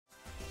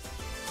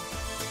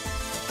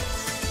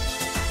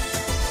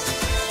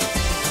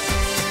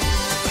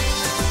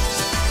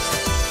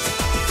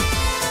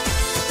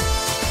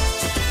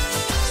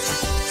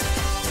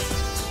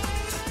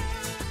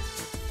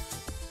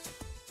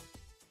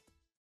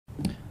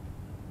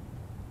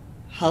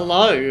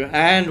Hello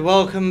and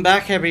welcome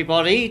back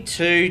everybody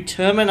to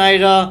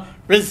Terminator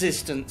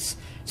Resistance.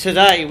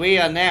 Today we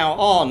are now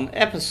on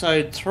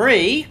episode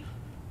 3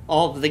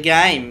 of the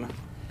game.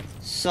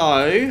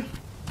 So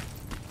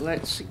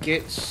let's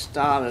get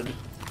started.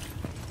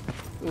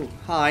 Oh,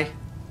 hi.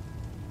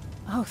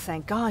 Oh,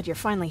 thank God you're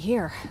finally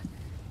here.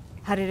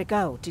 How did it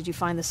go? Did you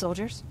find the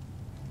soldiers?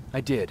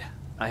 I did.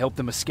 I helped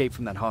them escape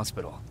from that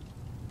hospital.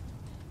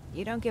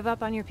 You don't give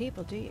up on your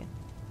people, do you?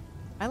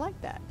 I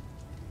like that.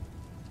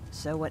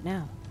 So what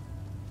now?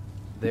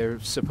 They're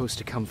supposed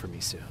to come for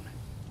me soon.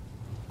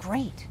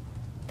 Great.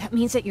 That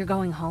means that you're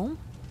going home?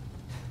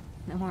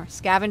 No more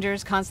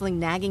scavengers constantly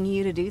nagging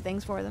you to do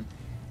things for them?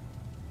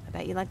 I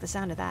bet you like the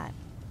sound of that.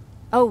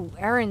 Oh,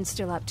 Erin's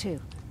still up too.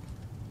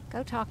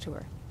 Go talk to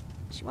her.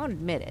 She won't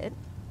admit it,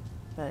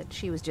 but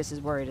she was just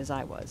as worried as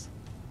I was.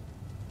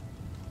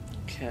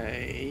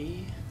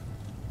 Okay.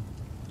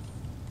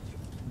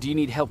 Do you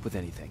need help with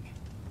anything?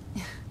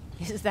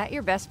 Is that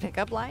your best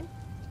pickup line?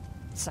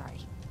 Sorry,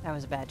 that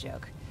was a bad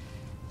joke.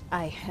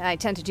 I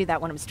tend to do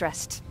that when I'm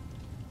stressed.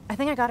 I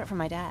think I got it from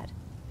my dad.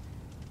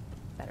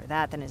 Better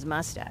that than his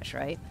mustache,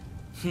 right?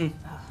 Oh,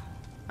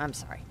 I'm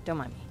sorry, don't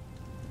mind me.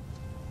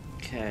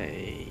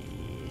 Okay.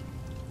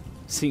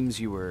 Seems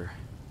you were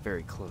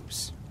very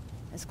close.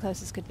 As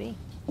close as could be.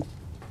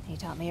 He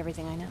taught me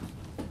everything I know.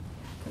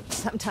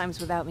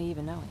 Sometimes without me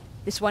even knowing.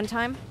 This one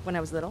time, when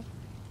I was little,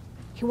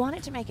 he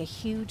wanted to make a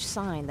huge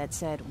sign that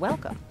said,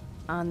 "Welcome,"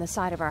 on the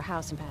side of our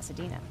house in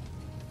Pasadena.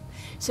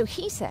 So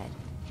he said,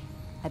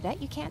 "I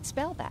bet you can't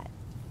spell that."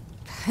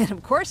 And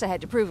of course I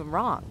had to prove him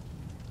wrong.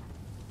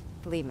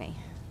 Believe me,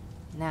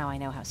 now I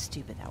know how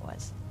stupid that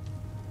was.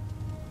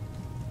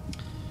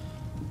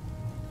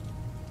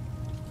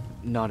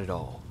 Not at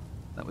all.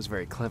 That was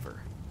very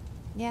clever.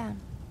 Yeah.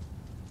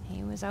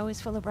 He was always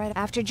full of bright...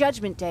 After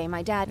Judgment Day,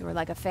 my dad, we were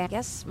like a fan...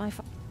 Yes, my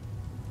father...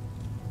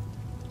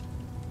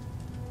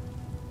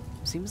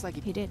 Seems like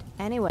He did.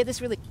 Anyway,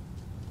 this really...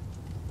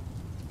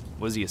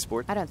 Was he a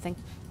sport? I don't think...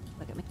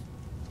 Look at me.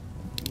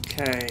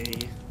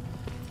 Okay.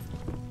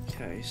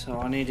 Okay, so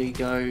I need to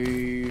go...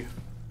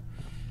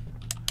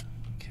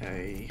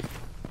 Okay.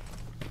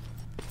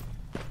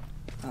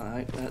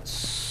 Alright,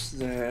 that's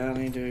there. I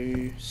need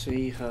to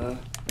see her.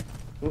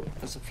 Oh,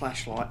 there's a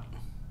flashlight.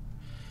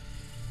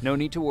 No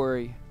need to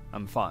worry.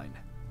 I'm fine.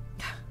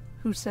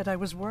 Who said I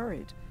was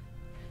worried?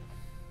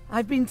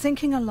 I've been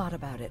thinking a lot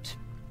about it,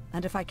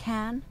 and if I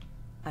can,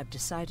 I've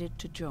decided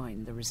to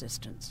join the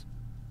Resistance.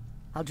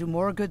 I'll do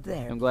more good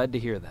there. I'm glad to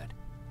hear that.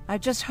 I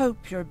just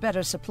hope you're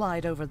better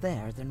supplied over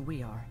there than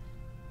we are.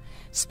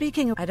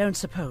 Speaking of... I don't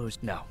suppose...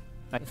 No.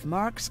 If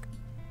Mark's...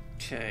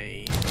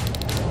 Okay.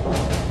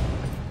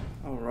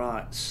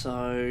 Alright,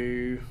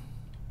 so...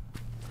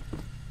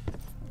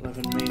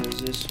 11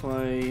 meters this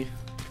way.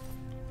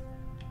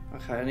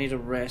 Okay, I need a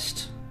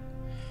rest.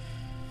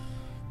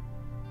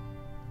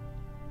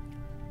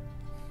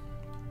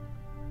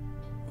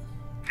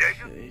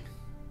 Jacob, Okay.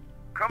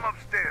 come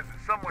upstairs.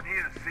 There's someone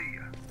here to see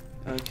you.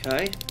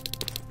 Okay.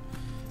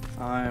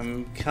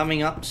 I'm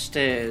coming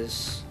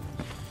upstairs.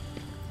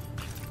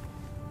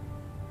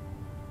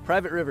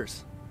 Private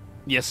Rivers,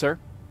 Yes, sir?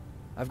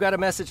 I've got a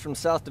message from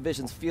South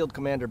Division's Field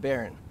Commander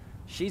Barron.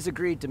 She's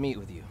agreed to meet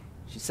with you.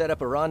 She set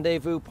up a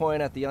rendezvous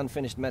point at the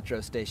unfinished metro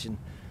station.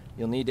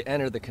 You'll need to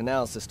enter the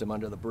canal system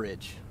under the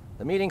bridge.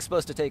 The meeting's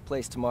supposed to take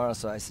place tomorrow,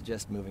 so I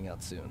suggest moving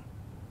out soon.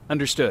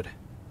 Understood.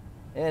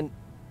 And,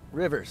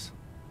 Rivers,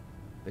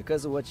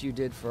 because of what you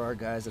did for our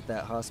guys at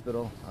that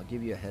hospital, I'll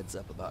give you a heads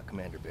up about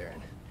Commander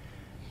Barron.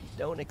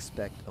 Don't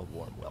expect a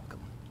warm welcome.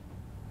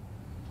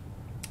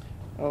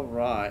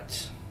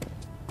 Alright.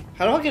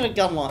 How do I get a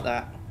gun like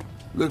that?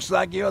 Looks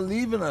like you're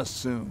leaving us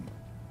soon.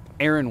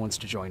 Erin wants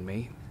to join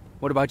me.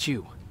 What about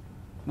you?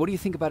 What do you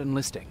think about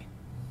enlisting?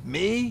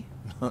 Me?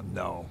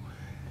 No.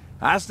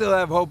 I still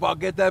have hope I'll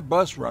get that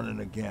bus running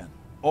again.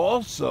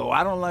 Also,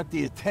 I don't like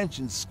the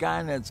attention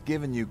Skynet's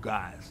giving you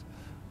guys.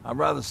 I'd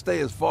rather stay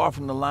as far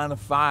from the line of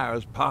fire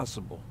as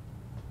possible.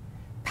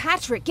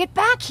 Patrick, get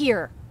back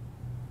here!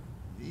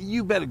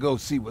 You better go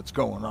see what's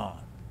going on.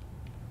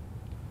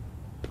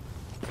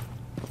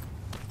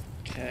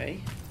 Okay.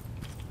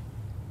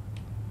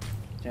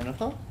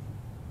 Jennifer?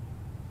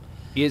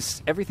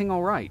 Is everything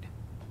all right?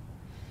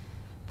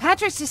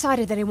 Patrick's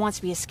decided that he wants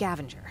to be a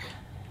scavenger.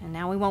 And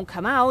now he won't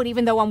come out,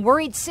 even though I'm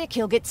worried sick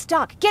he'll get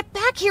stuck. Get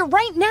back here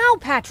right now,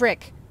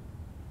 Patrick!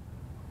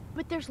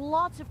 But there's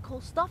lots of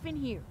cool stuff in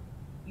here.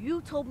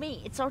 You told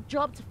me it's our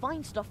job to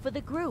find stuff for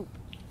the group.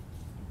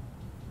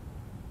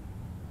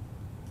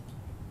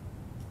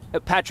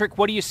 Patrick,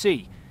 what do you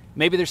see?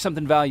 Maybe there's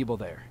something valuable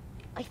there.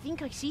 I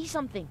think I see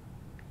something.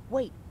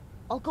 Wait,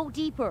 I'll go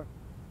deeper.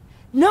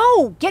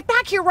 No! Get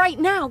back here right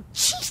now!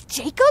 Jeez,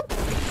 Jacob!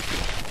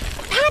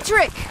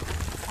 Patrick!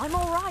 I'm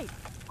alright.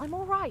 I'm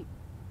alright.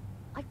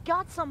 I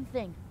got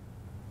something.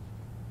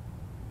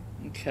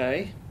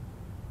 Okay.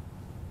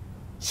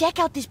 Check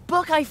out this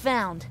book I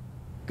found.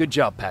 Good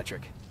job,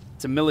 Patrick.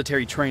 It's a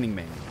military training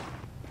manual.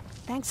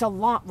 Thanks a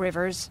lot,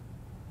 Rivers.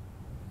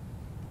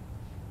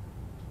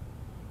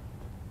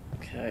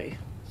 Okay,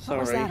 Sorry.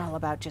 What was that all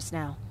about just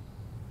now?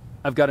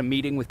 I've got a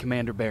meeting with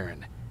Commander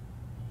Barron.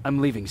 I'm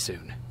leaving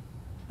soon.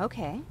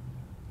 Okay.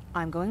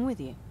 I'm going with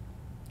you.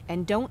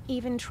 And don't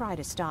even try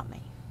to stop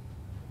me.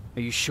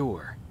 Are you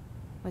sure?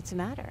 What's the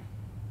matter?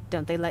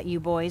 Don't they let you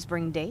boys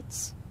bring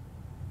dates?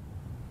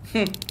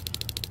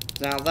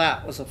 Now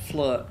that was a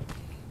flirt.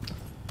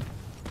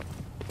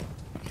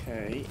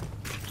 Okay.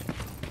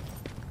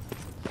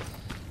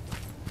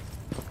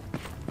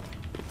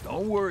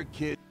 Don't worry,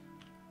 kid.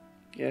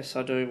 Yes,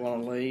 I do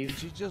want to leave.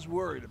 She's just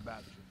worried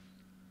about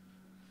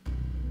you.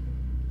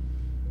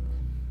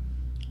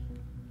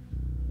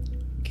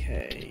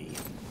 Okay.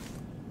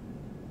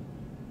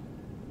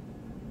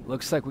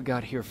 Looks like we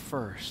got here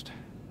first.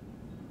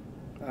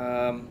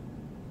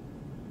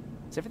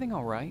 Is everything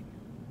all right?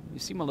 You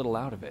seem a little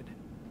out of it.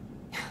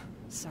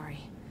 Sorry.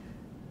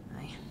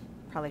 I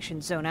probably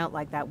shouldn't zone out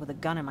like that with a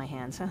gun in my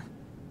hands, huh?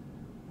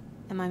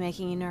 Am I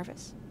making you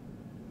nervous?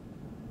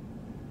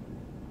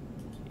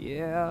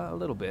 Yeah, a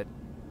little bit.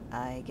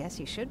 I guess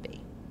you should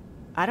be.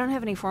 I don't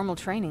have any formal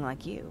training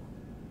like you.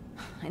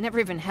 I never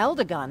even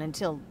held a gun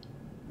until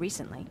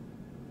recently.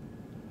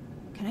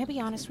 Can I be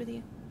honest with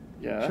you?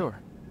 Yeah. Sure.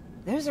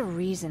 There's a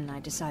reason I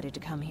decided to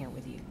come here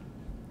with you.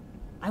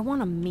 I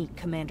want to meet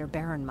Commander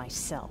Barron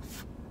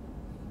myself.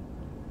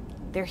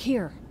 They're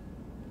here.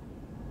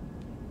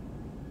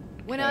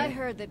 When I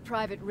heard that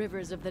Private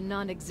Rivers of the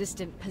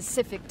non-existent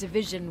Pacific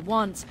Division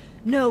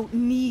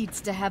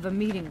needs to have a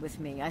meeting with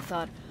me, I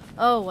thought,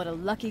 oh, what a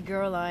lucky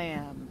girl I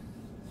am.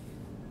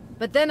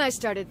 But then I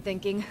started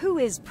thinking, who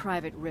is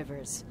Private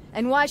Rivers?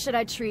 And why should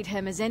I treat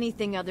him as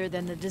anything other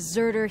than the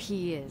deserter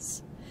he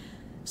is?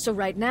 So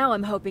right now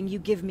I'm hoping you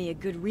give me a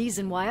good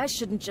reason why I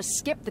shouldn't just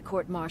skip the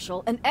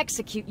court-martial and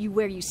execute you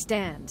where you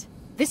stand.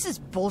 This is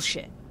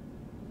bullshit.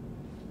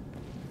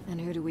 And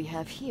who do we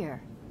have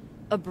here?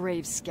 A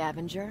brave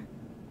scavenger?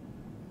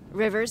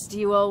 Rivers, do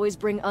you always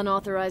bring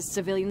unauthorized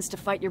civilians to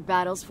fight your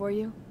battles for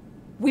you?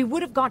 We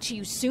would have got to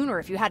you sooner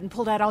if you hadn't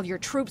pulled out all your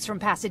troops from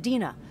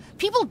Pasadena.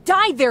 People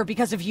died there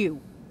because of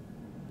you.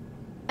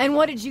 And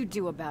what did you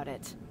do about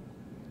it?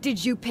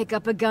 Did you pick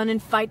up a gun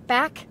and fight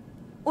back?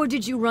 Or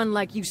did you run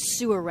like you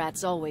sewer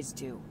rats always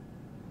do?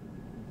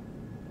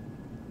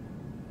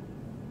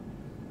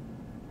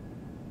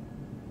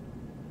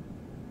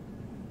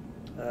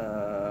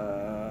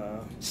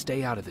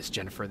 Stay out of this,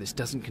 Jennifer. This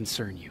doesn't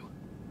concern you.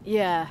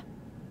 Yeah.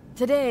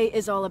 Today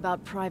is all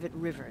about Private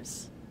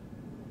Rivers.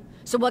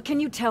 So what can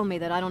you tell me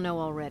that I don't know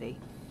already?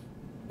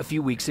 A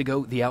few weeks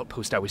ago, the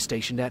outpost I was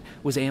stationed at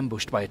was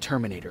ambushed by a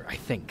Terminator, I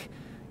think.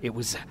 It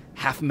was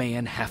half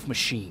man, half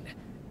machine.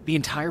 The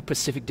entire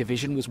Pacific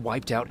Division was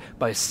wiped out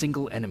by a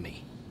single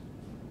enemy.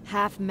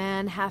 Half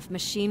man, half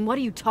machine? What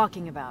are you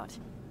talking about?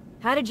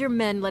 How did your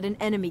men let an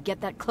enemy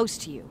get that close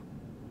to you?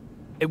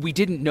 And we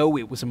didn't know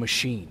it was a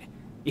machine.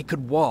 It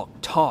could walk,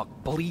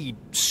 talk, bleed,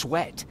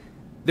 sweat.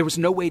 There was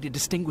no way to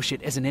distinguish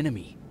it as an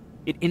enemy.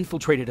 It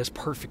infiltrated us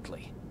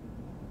perfectly.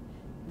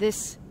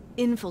 This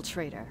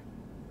infiltrator,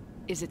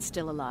 is it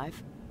still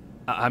alive?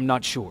 I'm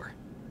not sure.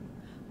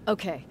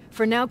 Okay,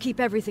 for now keep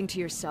everything to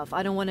yourself.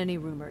 I don't want any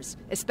rumors,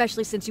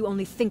 especially since you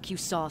only think you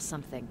saw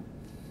something.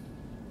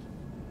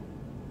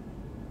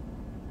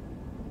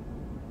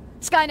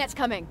 Skynet's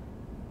coming.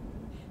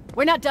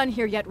 We're not done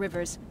here yet,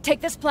 Rivers.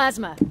 Take this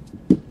plasma.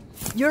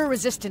 You're a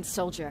resistance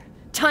soldier.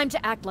 Time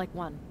to act like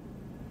one.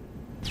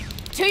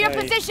 To your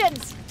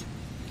positions!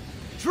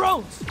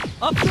 Drones!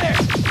 Up there!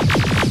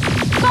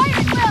 Fire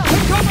at will!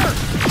 Cover!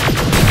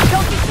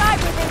 Don't be shy,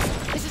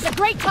 Rivers. This is a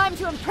great time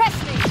to impress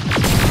me.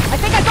 I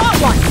think I got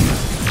one.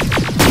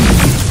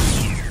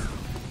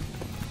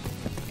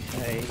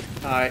 Okay.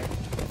 Alright.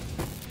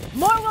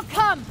 More will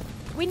come.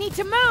 We need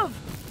to move.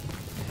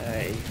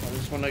 Okay. I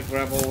just want to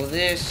grab all of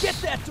this. Get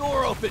that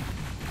door open!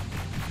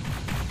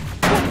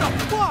 What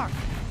the fuck?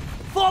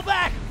 Fall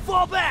back!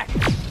 Fall back!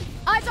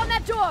 Eyes on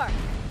that door.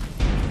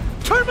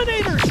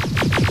 Terminators!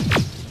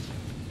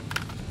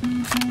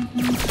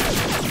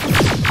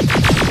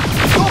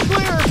 Go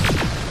clear!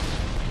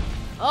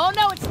 Oh,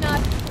 no, it's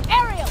not.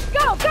 Ariel,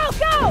 go, go,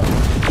 go!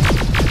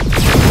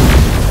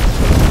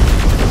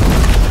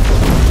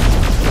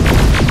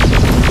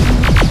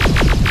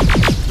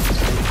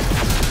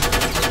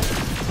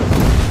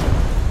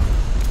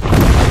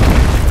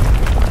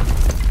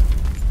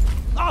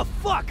 Oh,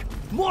 fuck!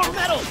 More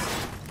metals!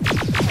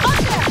 Up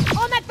there,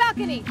 on that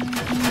balcony.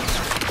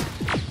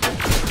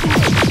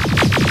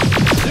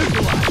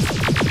 Neutralized!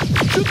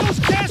 Shoot those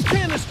gas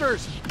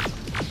canisters!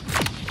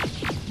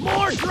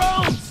 More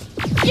drones!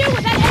 You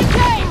with that AK!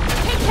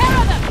 Take care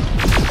of them!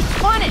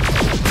 On it!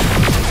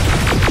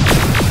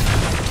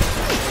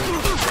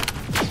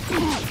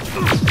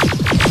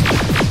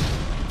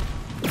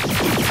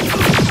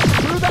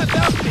 Through that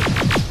balcony!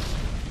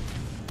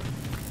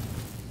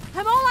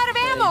 I'm all out of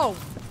ammo!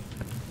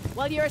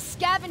 Well, you're a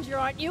scavenger,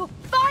 aren't you?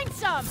 Find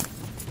some!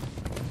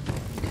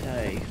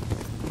 Okay.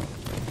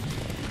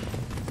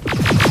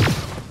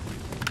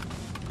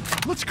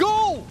 Let's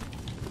go!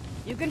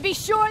 You can be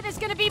sure there's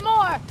gonna be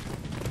more!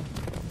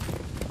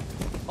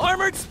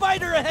 Armored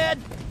spider ahead!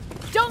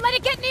 Don't let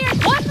it get near!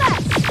 One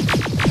less!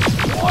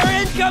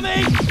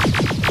 Incoming!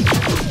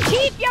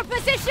 Keep your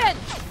position!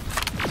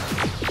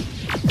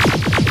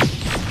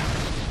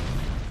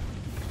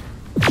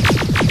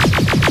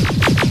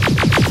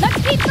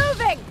 Let's keep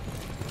moving!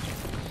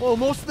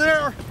 Almost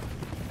there!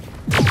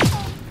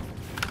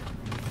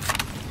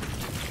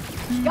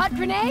 Got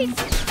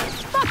grenades?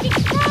 Fucking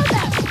throw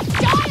them!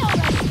 Die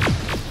already!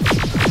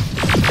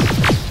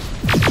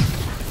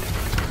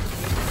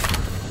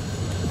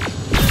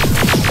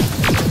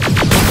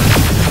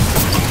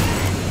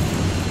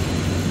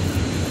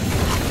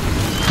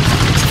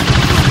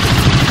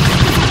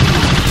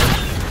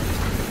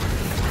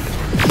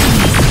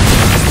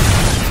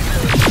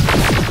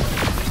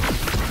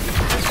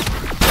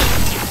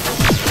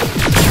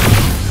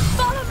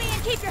 Follow me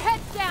and keep your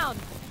heads down!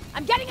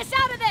 I'm getting us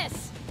out of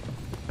this!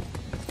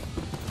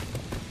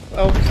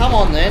 Well, come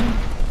on then.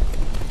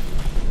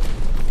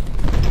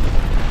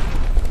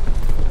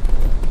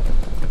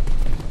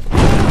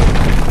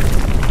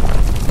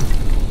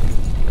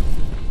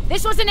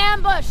 This was an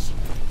ambush!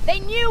 They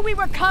knew we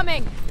were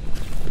coming!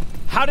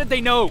 How did they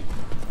know?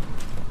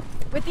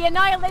 With the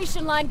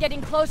annihilation line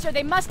getting closer,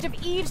 they must have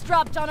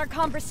eavesdropped on our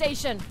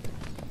conversation.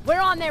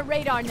 We're on their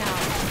radar now.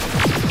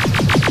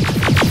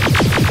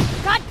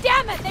 God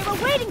damn it! They were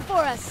waiting for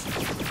us!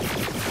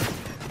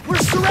 We're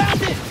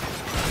surrounded!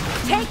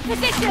 Take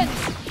positions!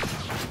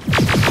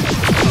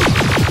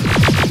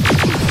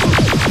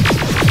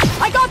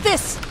 I got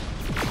this!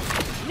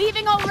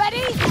 Leaving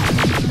already?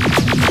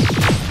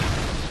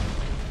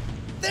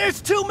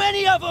 There's too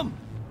many of them!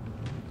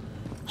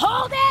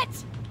 Hold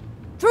it!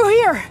 Through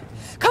here!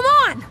 Come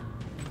on!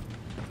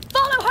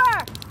 Follow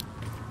her!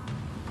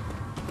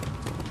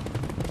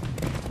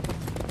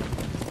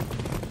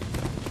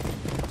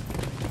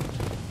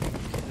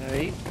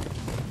 Okay.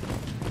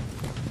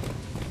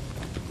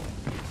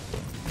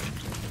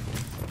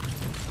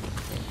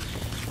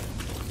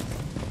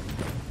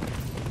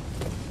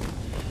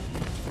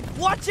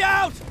 Watch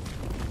out!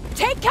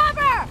 Take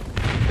cover!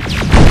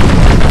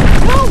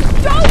 No,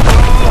 don't!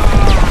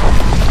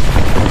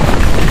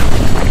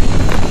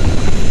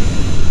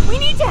 We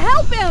need to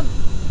help him!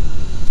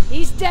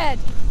 He's dead.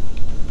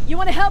 You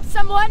want to help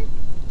someone?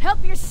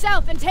 Help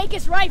yourself and take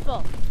his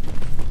rifle.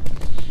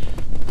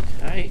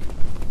 Okay.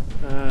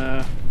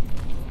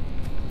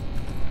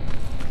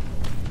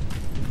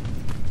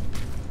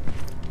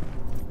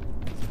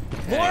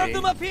 More of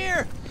them up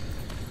here!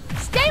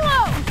 Stay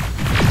low!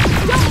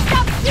 Don't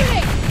stop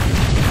shooting!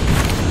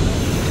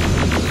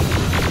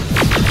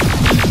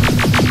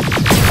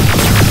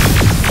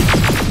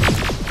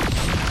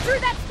 Through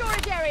that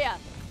storage area!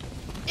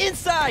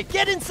 Inside!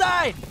 Get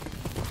inside!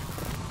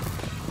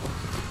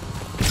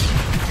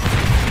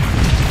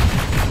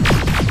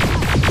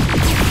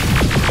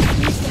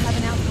 We used to have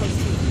an outpost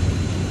here,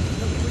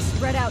 but we were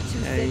spread out too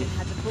thin and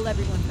had to pull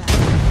everyone back.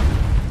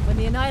 When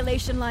the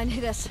annihilation line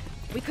hit us,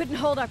 we couldn't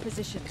hold our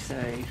positions.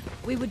 Okay.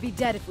 We would be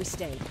dead if we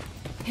stayed.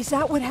 Is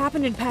that what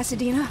happened in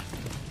Pasadena?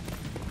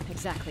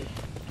 Exactly.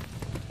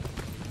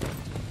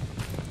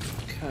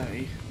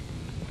 Okay.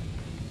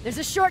 There's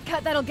a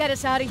shortcut that'll get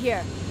us out of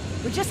here.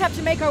 We just have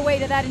to make our way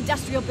to that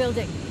industrial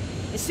building.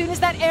 As soon as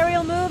that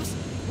aerial moves,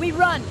 we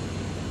run.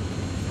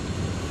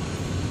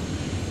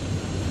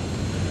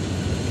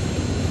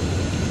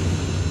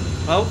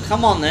 Well,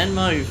 come on then.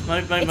 Move.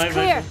 Move. It's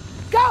clear.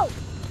 Go!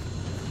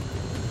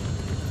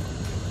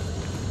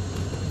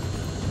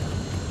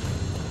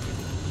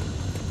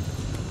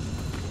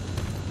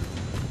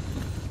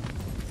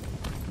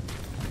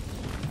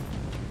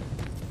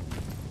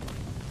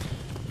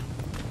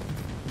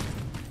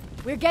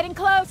 We're getting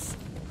close.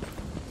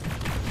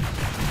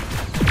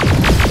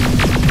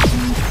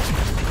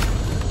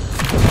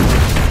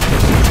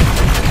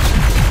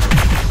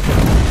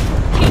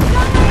 Keep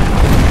going.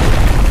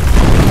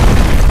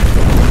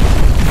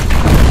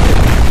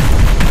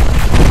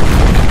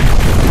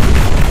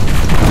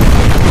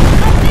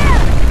 Up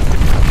there.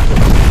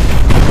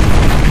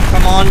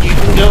 Come on, you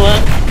can do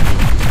it.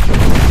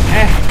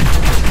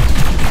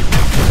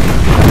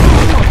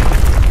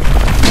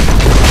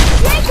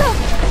 Jacob!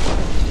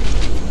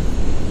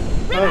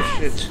 Oh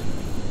shit.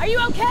 Are you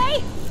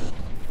okay?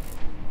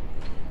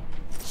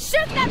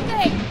 Shoot that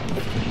thing!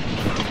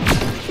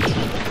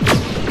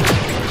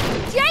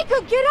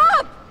 Jacob, get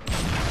up!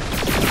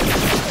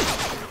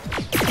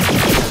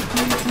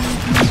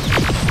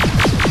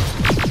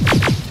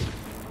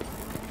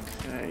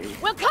 Okay.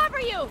 We'll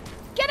cover you!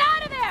 Get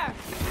out of there!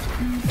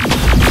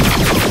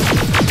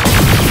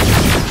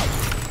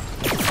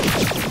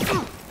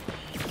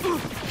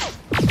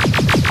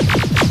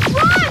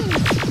 Run!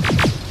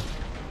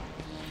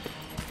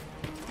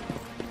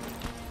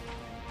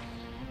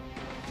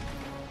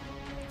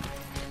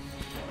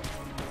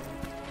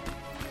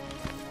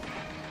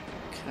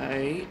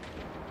 Okay.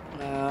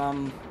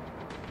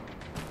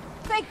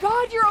 Thank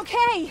God you're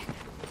okay!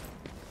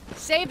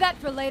 Save that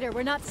for later.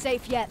 We're not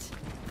safe yet.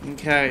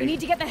 Okay. We need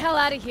to get the hell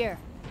out of here.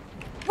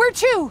 Where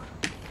to?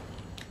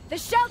 The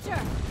shelter!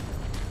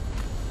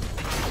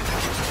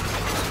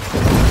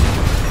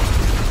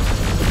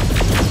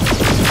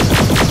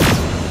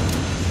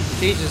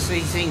 Jesus,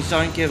 these things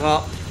don't give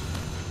up.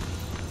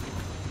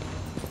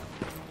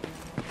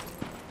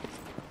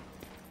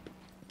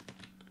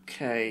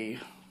 Okay.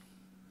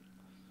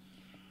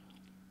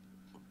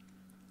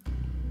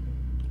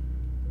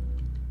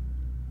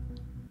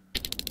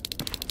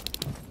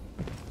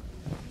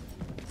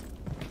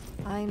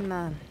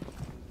 I'm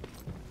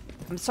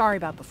sorry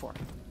about before.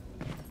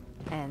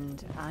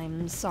 And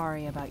I'm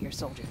sorry about your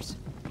soldiers.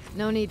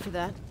 No need for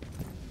that.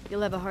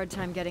 You'll have a hard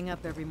time getting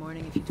up every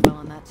morning if you dwell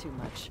on that too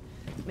much.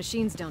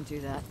 Machines don't do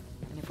that,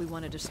 and if we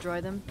want to destroy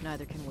them,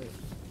 neither can we.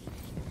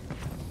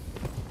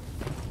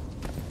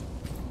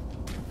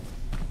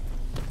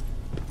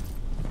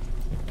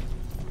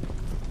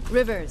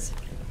 Rivers,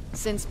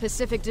 since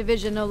Pacific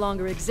Division no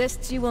longer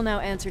exists, you will now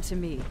answer to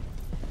me.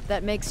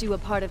 That makes you a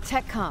part of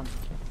TechCom.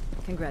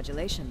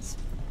 Congratulations.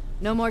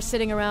 No more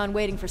sitting around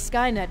waiting for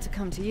Skynet to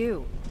come to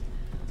you.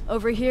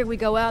 Over here, we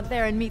go out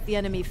there and meet the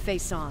enemy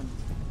face on.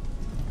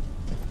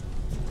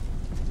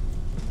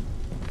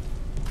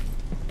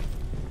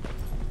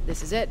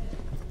 This is it.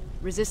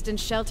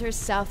 Resistance Shelter,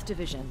 South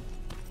Division.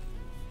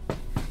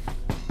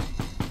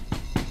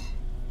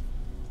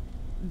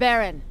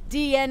 Baron,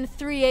 DN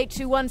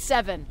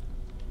 38217.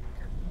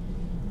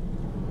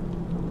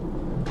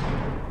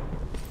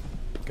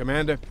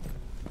 Commander.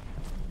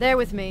 There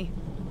with me.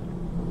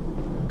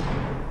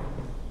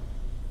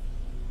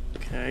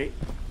 Okay.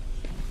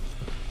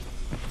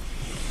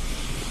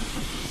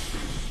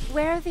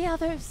 Where are the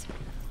others?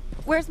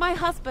 Where's my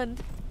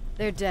husband?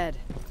 They're dead.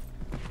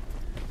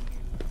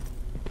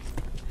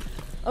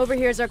 Over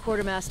here's our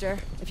quartermaster.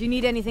 If you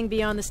need anything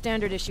beyond the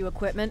standard issue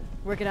equipment,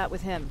 work it out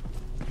with him.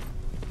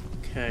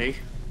 Okay.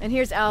 And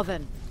here's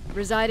Alvin,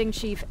 residing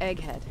chief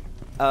Egghead.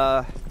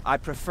 I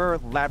prefer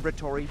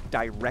laboratory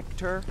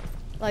director.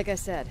 Like I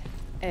said,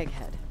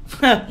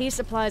 Egghead. He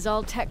supplies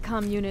all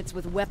TechCom units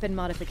with weapon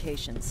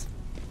modifications.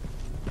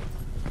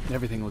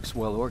 Everything looks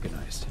well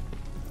organized.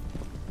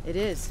 It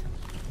is.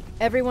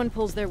 Everyone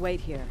pulls their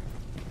weight here.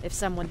 If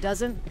someone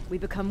doesn't, we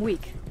become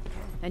weak.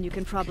 And you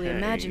can probably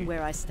imagine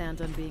where I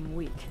stand on being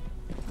weak.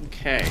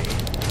 Okay.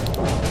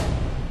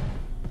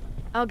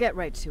 I'll get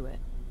right to it.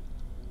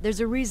 There's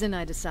a reason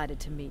I decided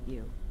to meet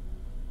you.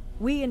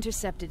 We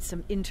intercepted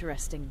some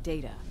interesting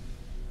data.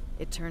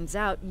 It turns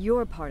out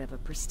you're part of a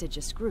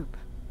prestigious group.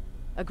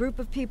 A group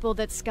of people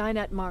that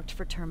Skynet marked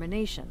for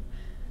termination.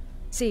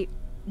 See,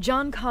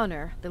 John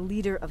Connor, the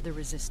leader of the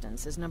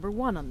Resistance, is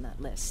 #1 on that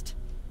list.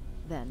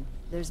 Then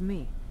there's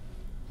me.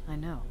 I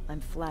know, I'm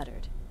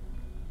flattered.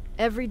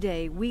 Every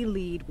day, we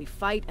lead, we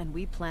fight, and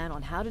we plan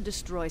on how to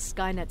destroy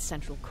Skynet's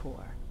central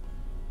core.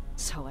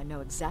 So I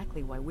know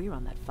exactly why we're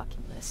on that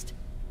fucking list.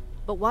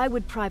 But why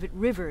would Private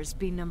Rivers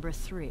be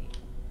 #3?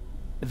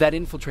 That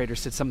infiltrator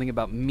said something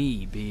about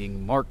me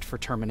being marked for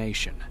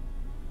termination.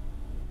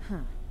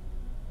 Huh.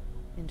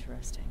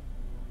 Interesting.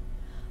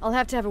 I'll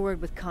have to have a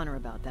word with Connor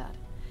about that.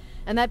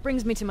 And that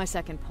brings me to my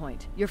second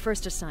point, your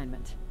first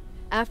assignment.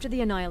 After the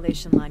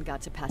Annihilation Line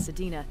got to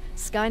Pasadena,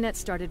 Skynet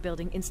started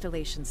building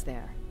installations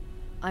there.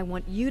 I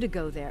want you to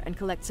go there and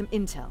collect some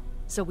intel,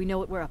 so we know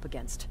what we're up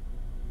against.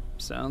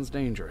 Sounds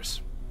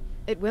dangerous.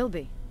 It will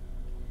be.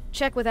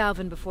 Check with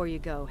Alvin before you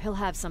go. He'll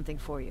have something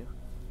for you.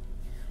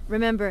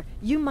 Remember,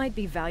 you might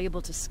be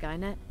valuable to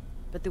Skynet,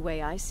 but the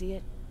way I see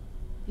it,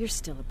 you're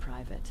still a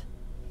private.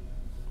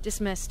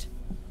 Dismissed.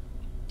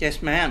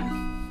 Yes,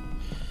 ma'am.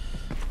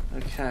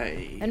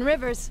 Okay. And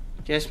Rivers.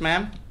 Yes,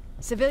 ma'am.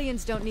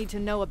 Civilians don't need to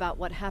know about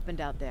what happened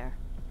out there.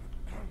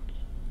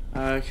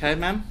 Okay,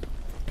 ma'am.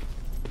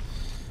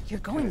 You're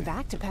going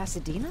back to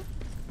Pasadena?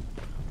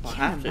 I Can't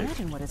have to.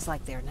 imagine what it's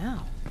like there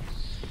now.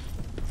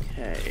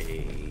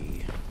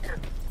 Okay.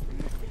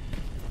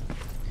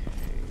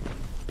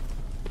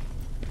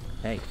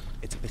 Hey,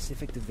 it's a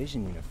Pacific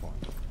Division uniform.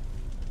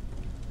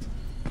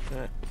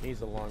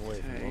 He's a long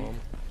way from home.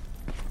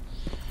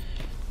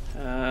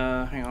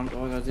 Hang on,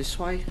 do I go this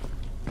way?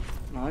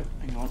 No,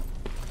 hang on.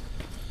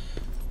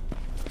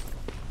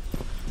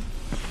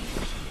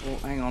 Oh,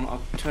 hang on,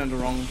 I've turned the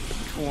wrong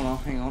corner,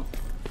 hang on.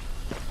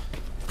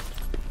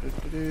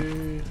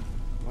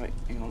 Wait,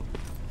 hang on.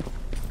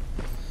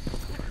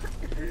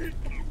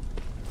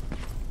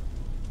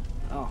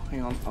 Oh,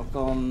 hang on, I've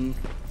gone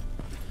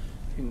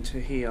into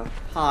here.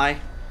 Hi.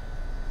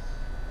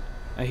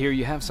 I hear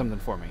you have something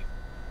for me.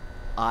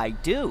 I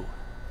do.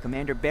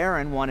 Commander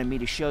Barron wanted me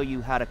to show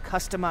you how to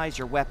customize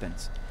your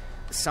weapons.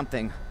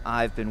 Something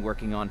I've been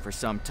working on for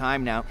some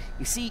time now.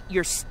 You see,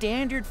 your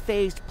standard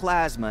phased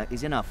plasma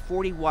is in a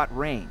 40-watt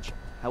range.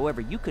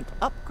 However, you can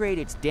upgrade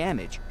its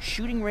damage,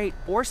 shooting rate,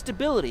 or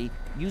stability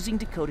using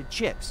decoded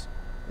chips.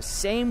 The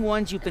same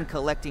ones you've been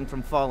collecting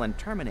from fallen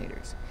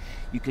Terminators.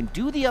 You can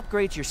do the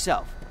upgrades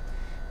yourself.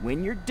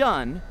 When you're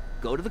done,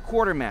 go to the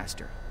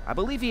quartermaster. I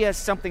believe he has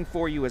something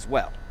for you as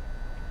well.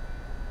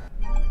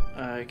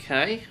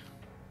 Okay.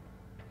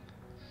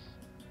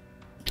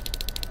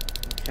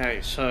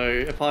 Okay, so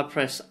if I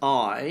press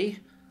I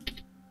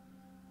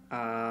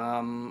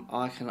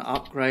can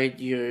upgrade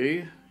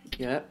you.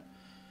 Yep.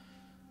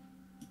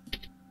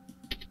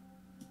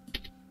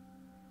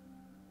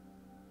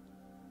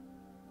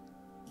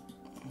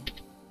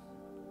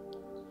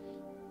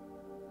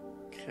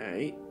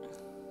 Okay.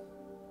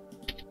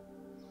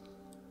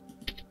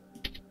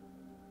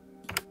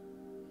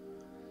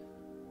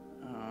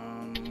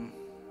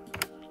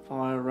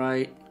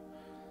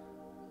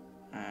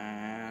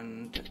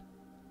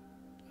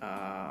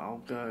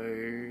 I'll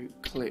go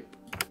clip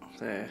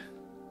there.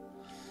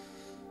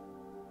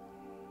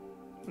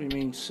 What do you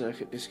mean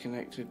circuit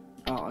disconnected?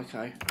 Oh,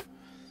 okay.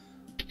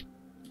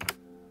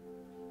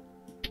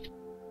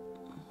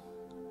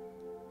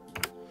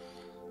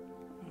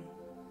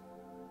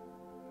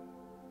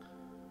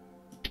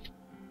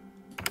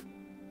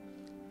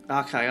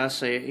 Okay, I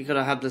see it. You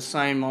gotta have the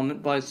same on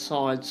both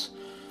sides.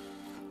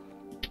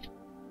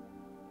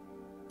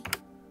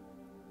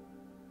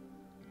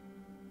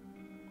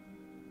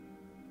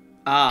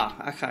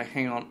 Ah, okay,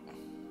 hang on.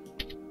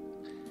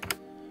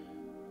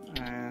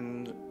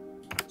 And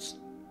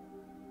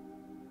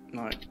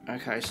no,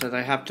 okay, so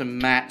they have to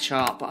match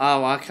up.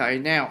 Oh, okay,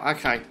 now,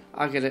 okay,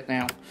 I get it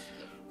now.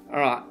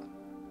 Alright.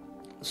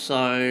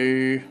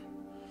 So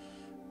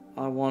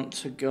I want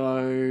to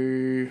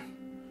go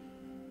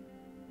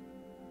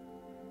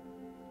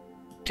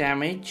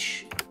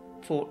damage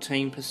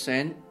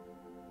 14%.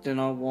 Then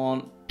I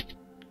want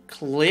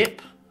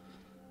clip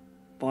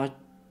by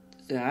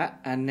that,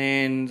 and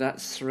then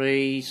that's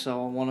 3,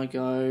 so I want to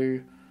go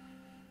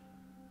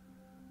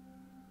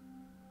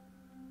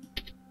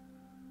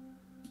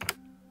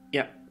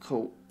yep,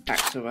 cool,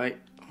 activate.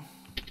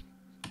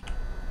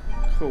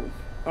 Cool,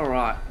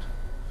 alright.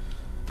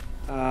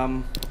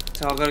 So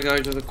I've got to go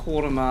to the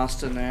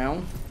quartermaster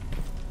now.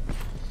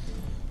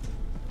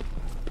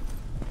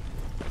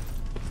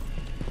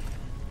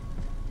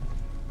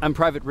 I'm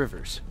Private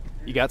Rivers.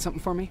 You got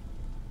something for me?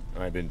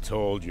 I've been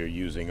told you're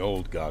using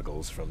old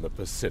goggles from the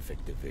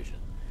Pacific Division.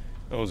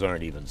 Those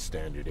aren't even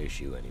standard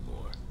issue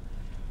anymore.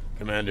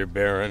 Commander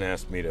Barron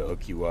asked me to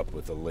hook you up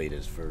with the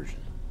latest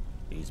version.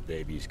 These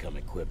babies come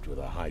equipped with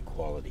a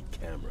high-quality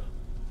camera.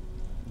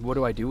 What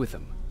do I do with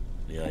them?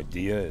 The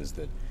idea is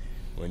that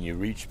when you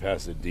reach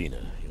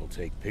Pasadena, you'll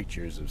take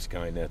pictures of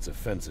Skynet's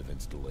offensive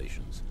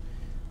installations.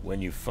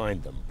 When you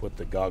find them, put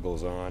the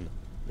goggles on,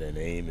 then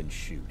aim and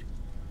shoot.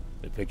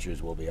 The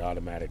pictures will be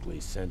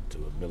automatically sent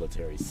to a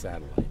military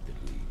satellite that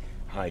we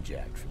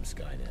hijacked from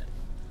Skynet.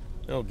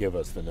 They'll give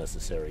us the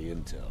necessary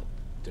intel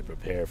to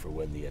prepare for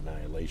when the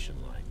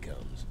annihilation line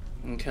comes.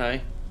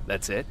 Okay.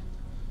 That's it?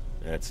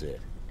 That's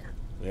it.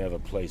 We have a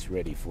place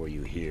ready for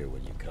you here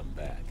when you come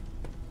back.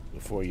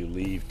 Before you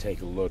leave,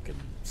 take a look and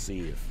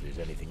see if there's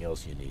anything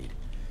else you need.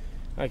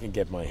 I can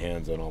get my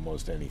hands on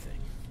almost anything,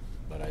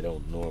 but I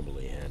don't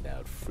normally hand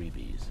out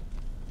freebies.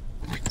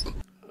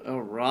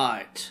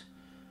 Alright.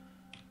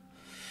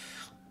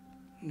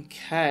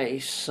 Okay,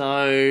 so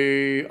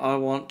I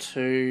want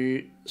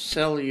to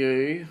sell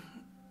you.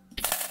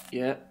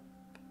 Yep.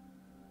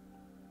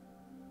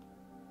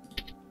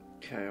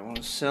 Okay, I want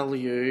to sell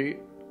you.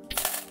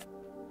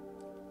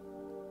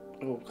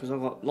 Oh, because I've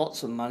got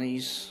lots of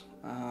monies.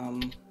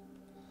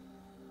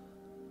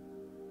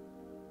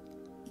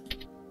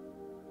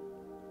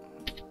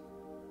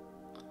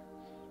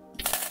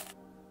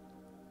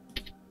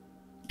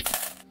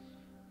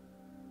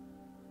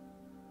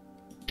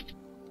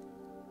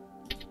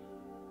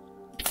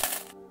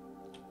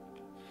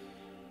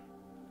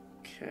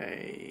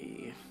 Okay.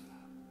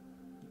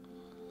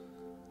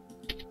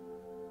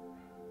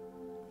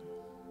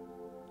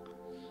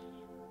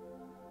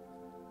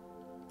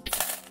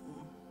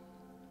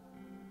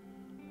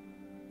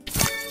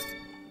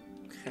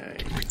 Okay,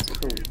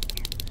 cool.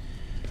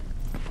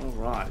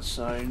 Alright,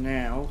 so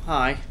now,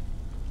 hi.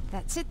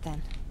 That's it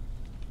then.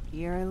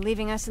 You're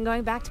leaving us and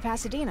going back to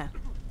Pasadena.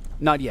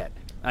 Not yet.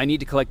 I need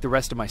to collect the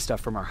rest of my stuff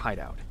from our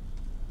hideout.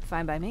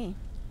 Fine by me.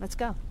 Let's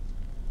go.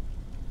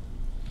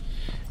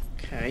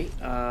 Okay,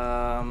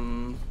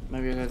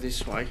 maybe I'll go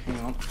this way. Hang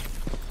on.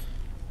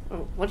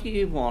 Oh, what do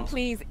you want?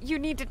 Please, you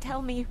need to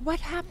tell me what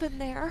happened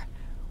there.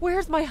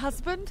 Where's my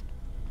husband?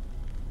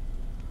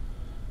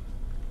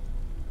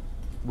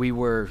 We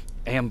were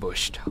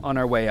ambushed on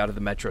our way out of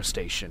the metro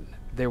station.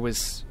 There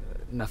was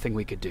nothing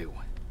we could do.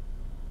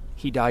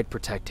 He died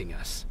protecting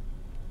us.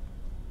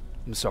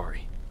 I'm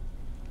sorry.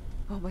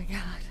 Oh my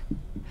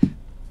God.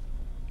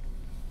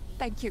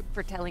 Thank you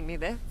for telling me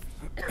this.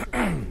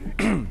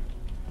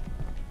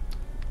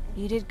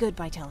 You did good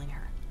by telling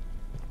her.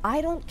 I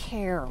don't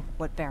care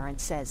what Barron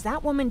says.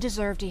 That woman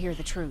deserved to hear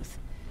the truth.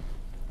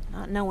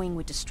 Not knowing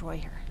would destroy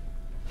her.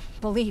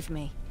 Believe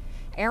me,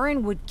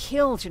 Erin would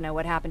kill to know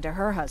what happened to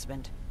her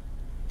husband.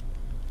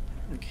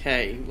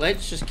 Okay,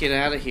 let's just get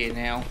out of here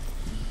now.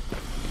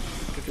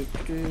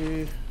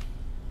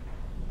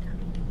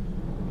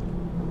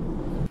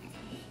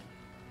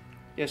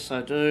 Yes,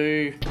 I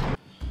do.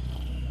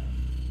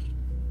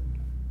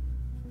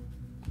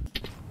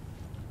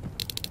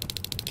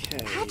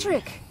 Okay.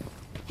 Patrick!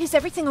 Is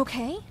everything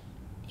okay?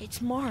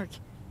 It's Mark.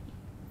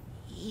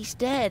 He's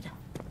dead.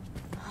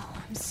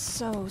 Oh, I'm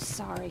so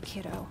sorry,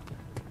 kiddo.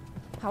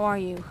 How are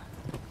you?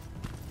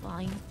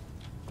 Fine.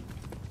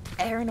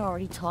 Erin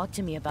already talked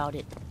to me about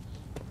it.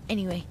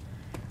 Anyway,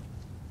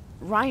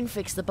 Ryan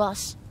fixed the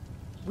bus.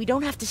 We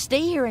don't have to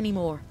stay here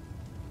anymore.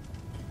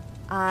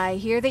 I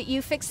hear that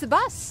you fixed the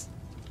bus.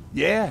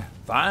 Yeah,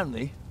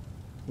 finally.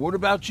 What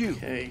about you?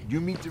 Okay.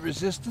 You meet the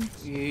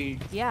resistance?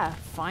 Yeah,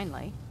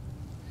 finally.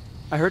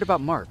 I heard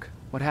about Mark.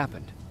 What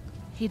happened?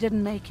 He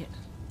didn't make it.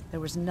 There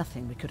was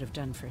nothing we could have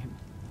done for him.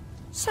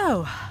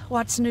 So,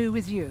 what's new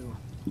with you?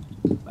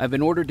 I've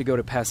been ordered to go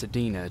to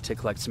Pasadena to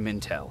collect some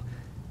intel.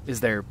 Is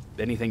there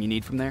anything you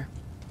need from there?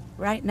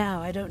 Right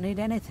now, I don't need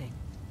anything.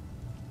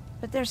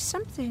 But there's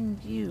something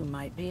you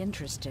might be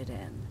interested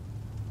in.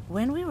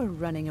 When we were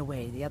running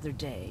away the other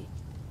day,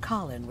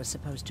 Colin was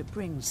supposed to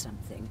bring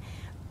something.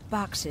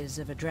 Boxes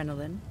of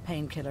adrenaline,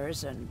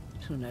 painkillers, and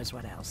who knows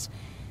what else.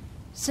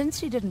 Since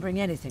he didn't bring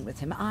anything with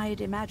him,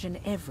 I'd imagine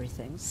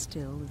everything's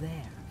still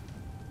there.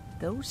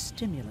 Those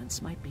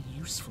stimulants might be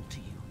useful to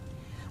you.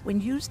 When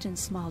used in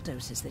small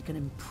doses, they can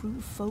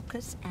improve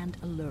focus and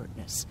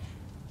alertness.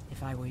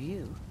 If I were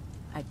you,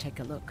 I'd take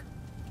a look.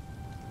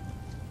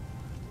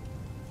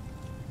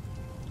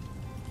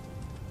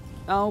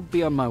 I'll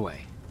be on my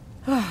way.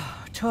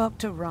 Talk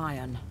to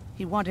Ryan.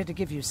 He wanted to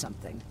give you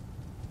something.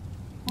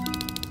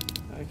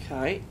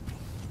 Okay.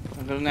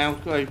 I'm going to now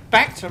go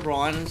back to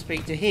Ryan and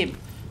speak to him.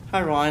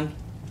 Hi, Ryan.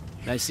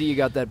 I see you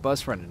got that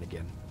bus running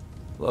again.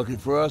 Lucky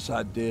for us,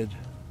 I did.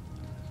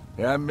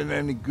 There haven't been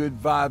any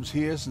good vibes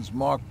here since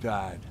Mark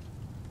died.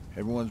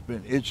 Everyone's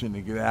been itching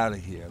to get out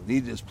of here,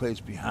 leave this place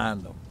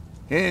behind them.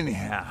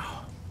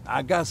 Anyhow,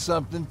 I got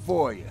something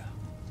for you.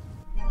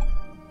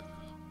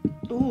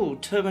 Ooh,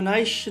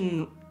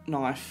 termination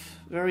knife.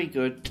 Very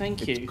good,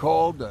 thank you. It's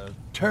called a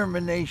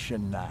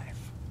termination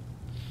knife.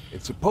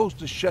 It's supposed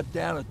to shut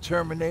down a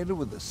Terminator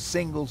with a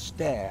single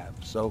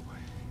stab, so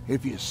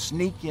if you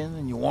sneak in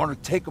and you want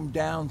to take them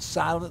down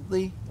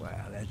silently,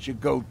 well, that's your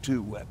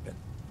go-to weapon.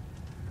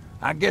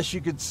 I guess you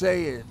could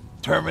say it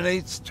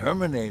terminates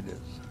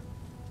Terminators.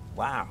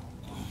 Wow,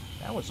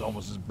 that was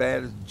almost as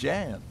bad as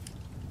Jan.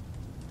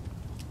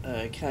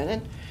 Okay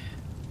then.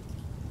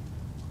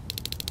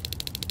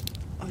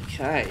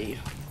 Okay.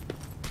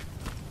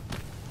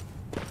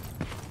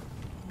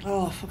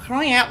 Oh, for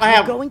crying out loud.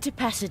 You're going to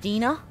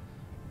Pasadena?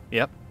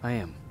 Yep, I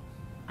am.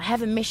 I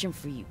have a mission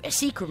for you. A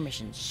secret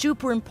mission.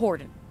 Super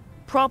important.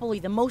 Probably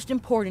the most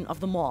important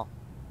of them all.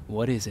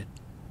 What is it?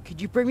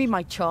 Could you bring me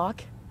my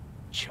chalk?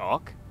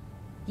 Chalk?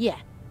 Yeah.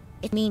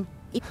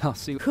 I'll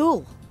see.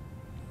 Cool.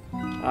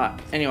 Alright,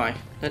 anyway,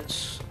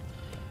 let's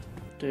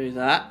do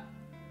that.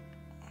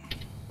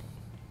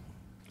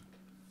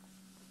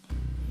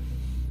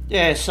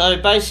 Yeah, so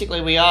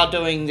basically we are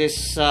doing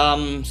this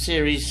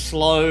series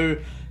slow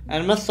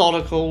and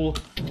methodical,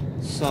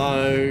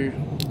 so...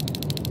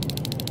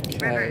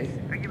 Rivers,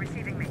 are you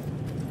receiving me?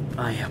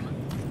 I am.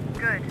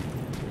 Good.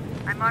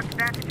 I marked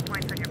vantage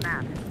points on your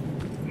map.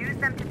 Use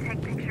them to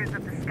take pictures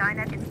of the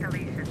Skynet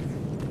installations.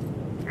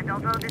 And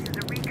although this is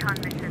a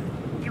recon mission,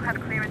 you have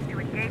clearance to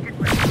engage it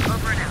with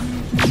over and out.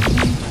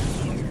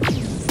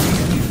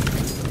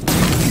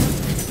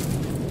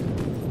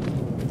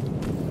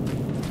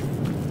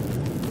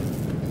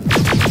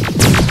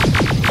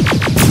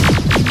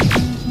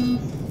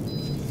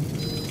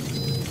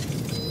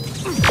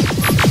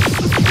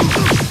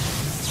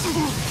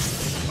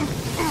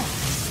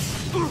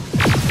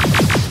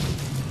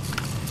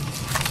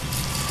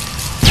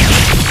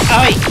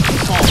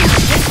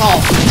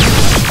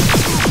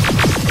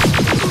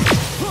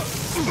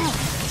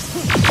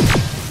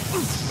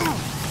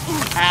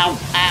 Ow,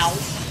 ow.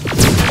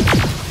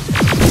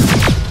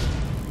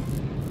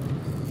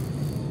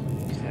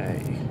 Okay,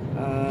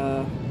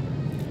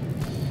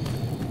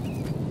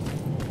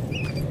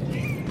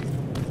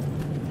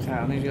 okay,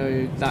 I need to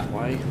go that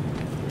way.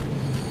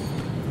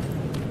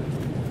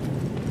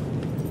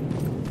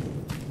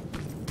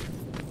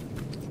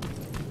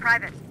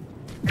 Private,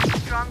 there's a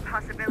strong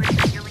possibility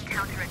that you'll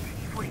encounter a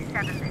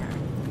T-47 there.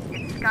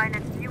 It's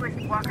Skynet's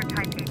newest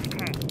Walker-type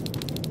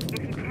HK.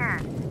 If you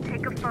can,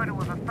 take a photo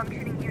of a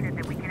functioning unit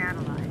that we can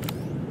analyze.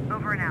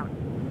 Over and out.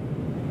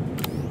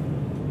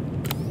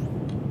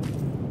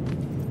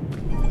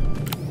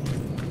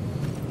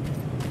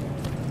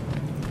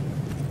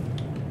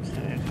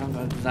 Okay, I can't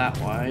go that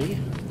way.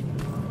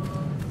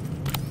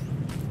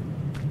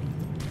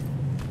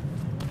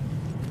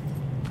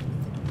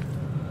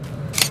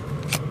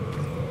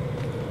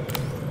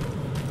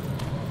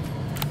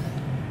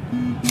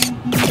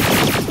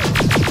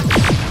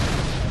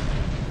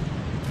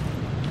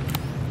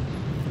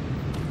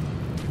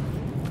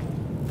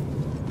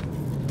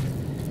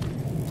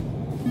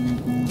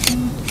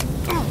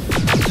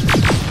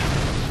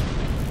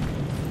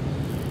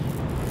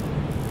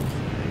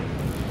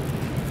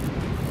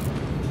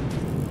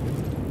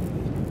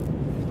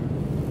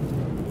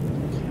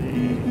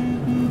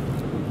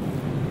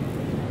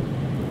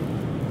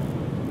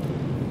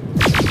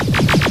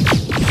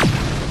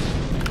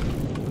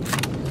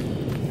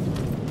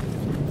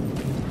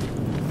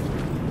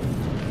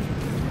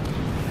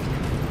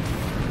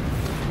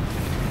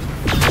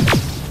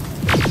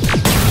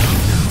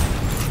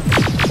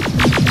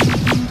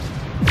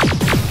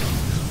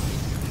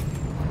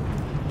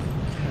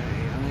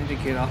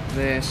 Get up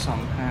there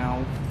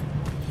somehow.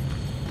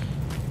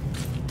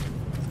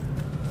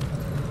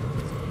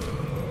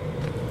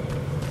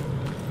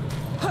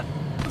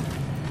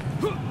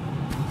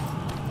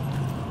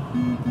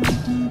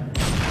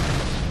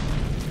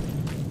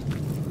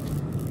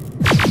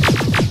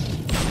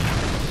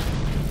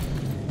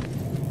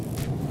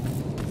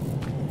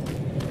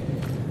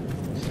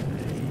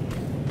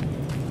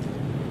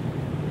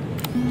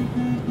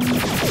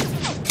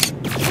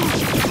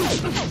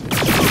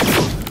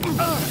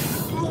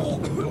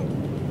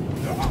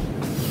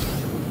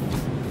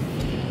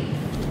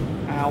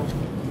 Ow.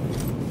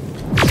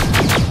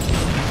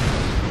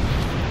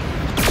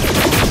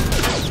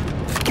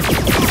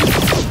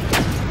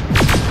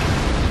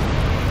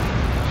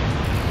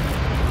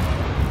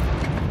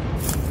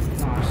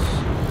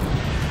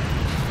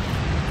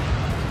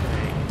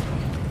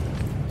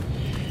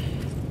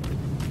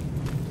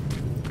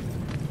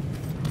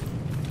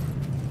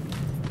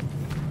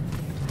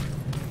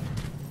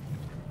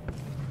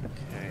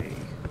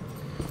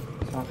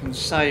 I can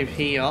save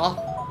here.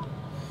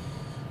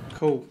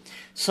 Cool.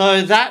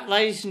 So that,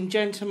 ladies and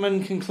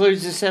gentlemen,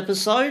 concludes this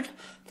episode.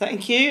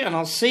 Thank you, and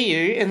I'll see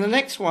you in the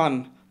next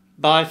one.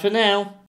 Bye for now.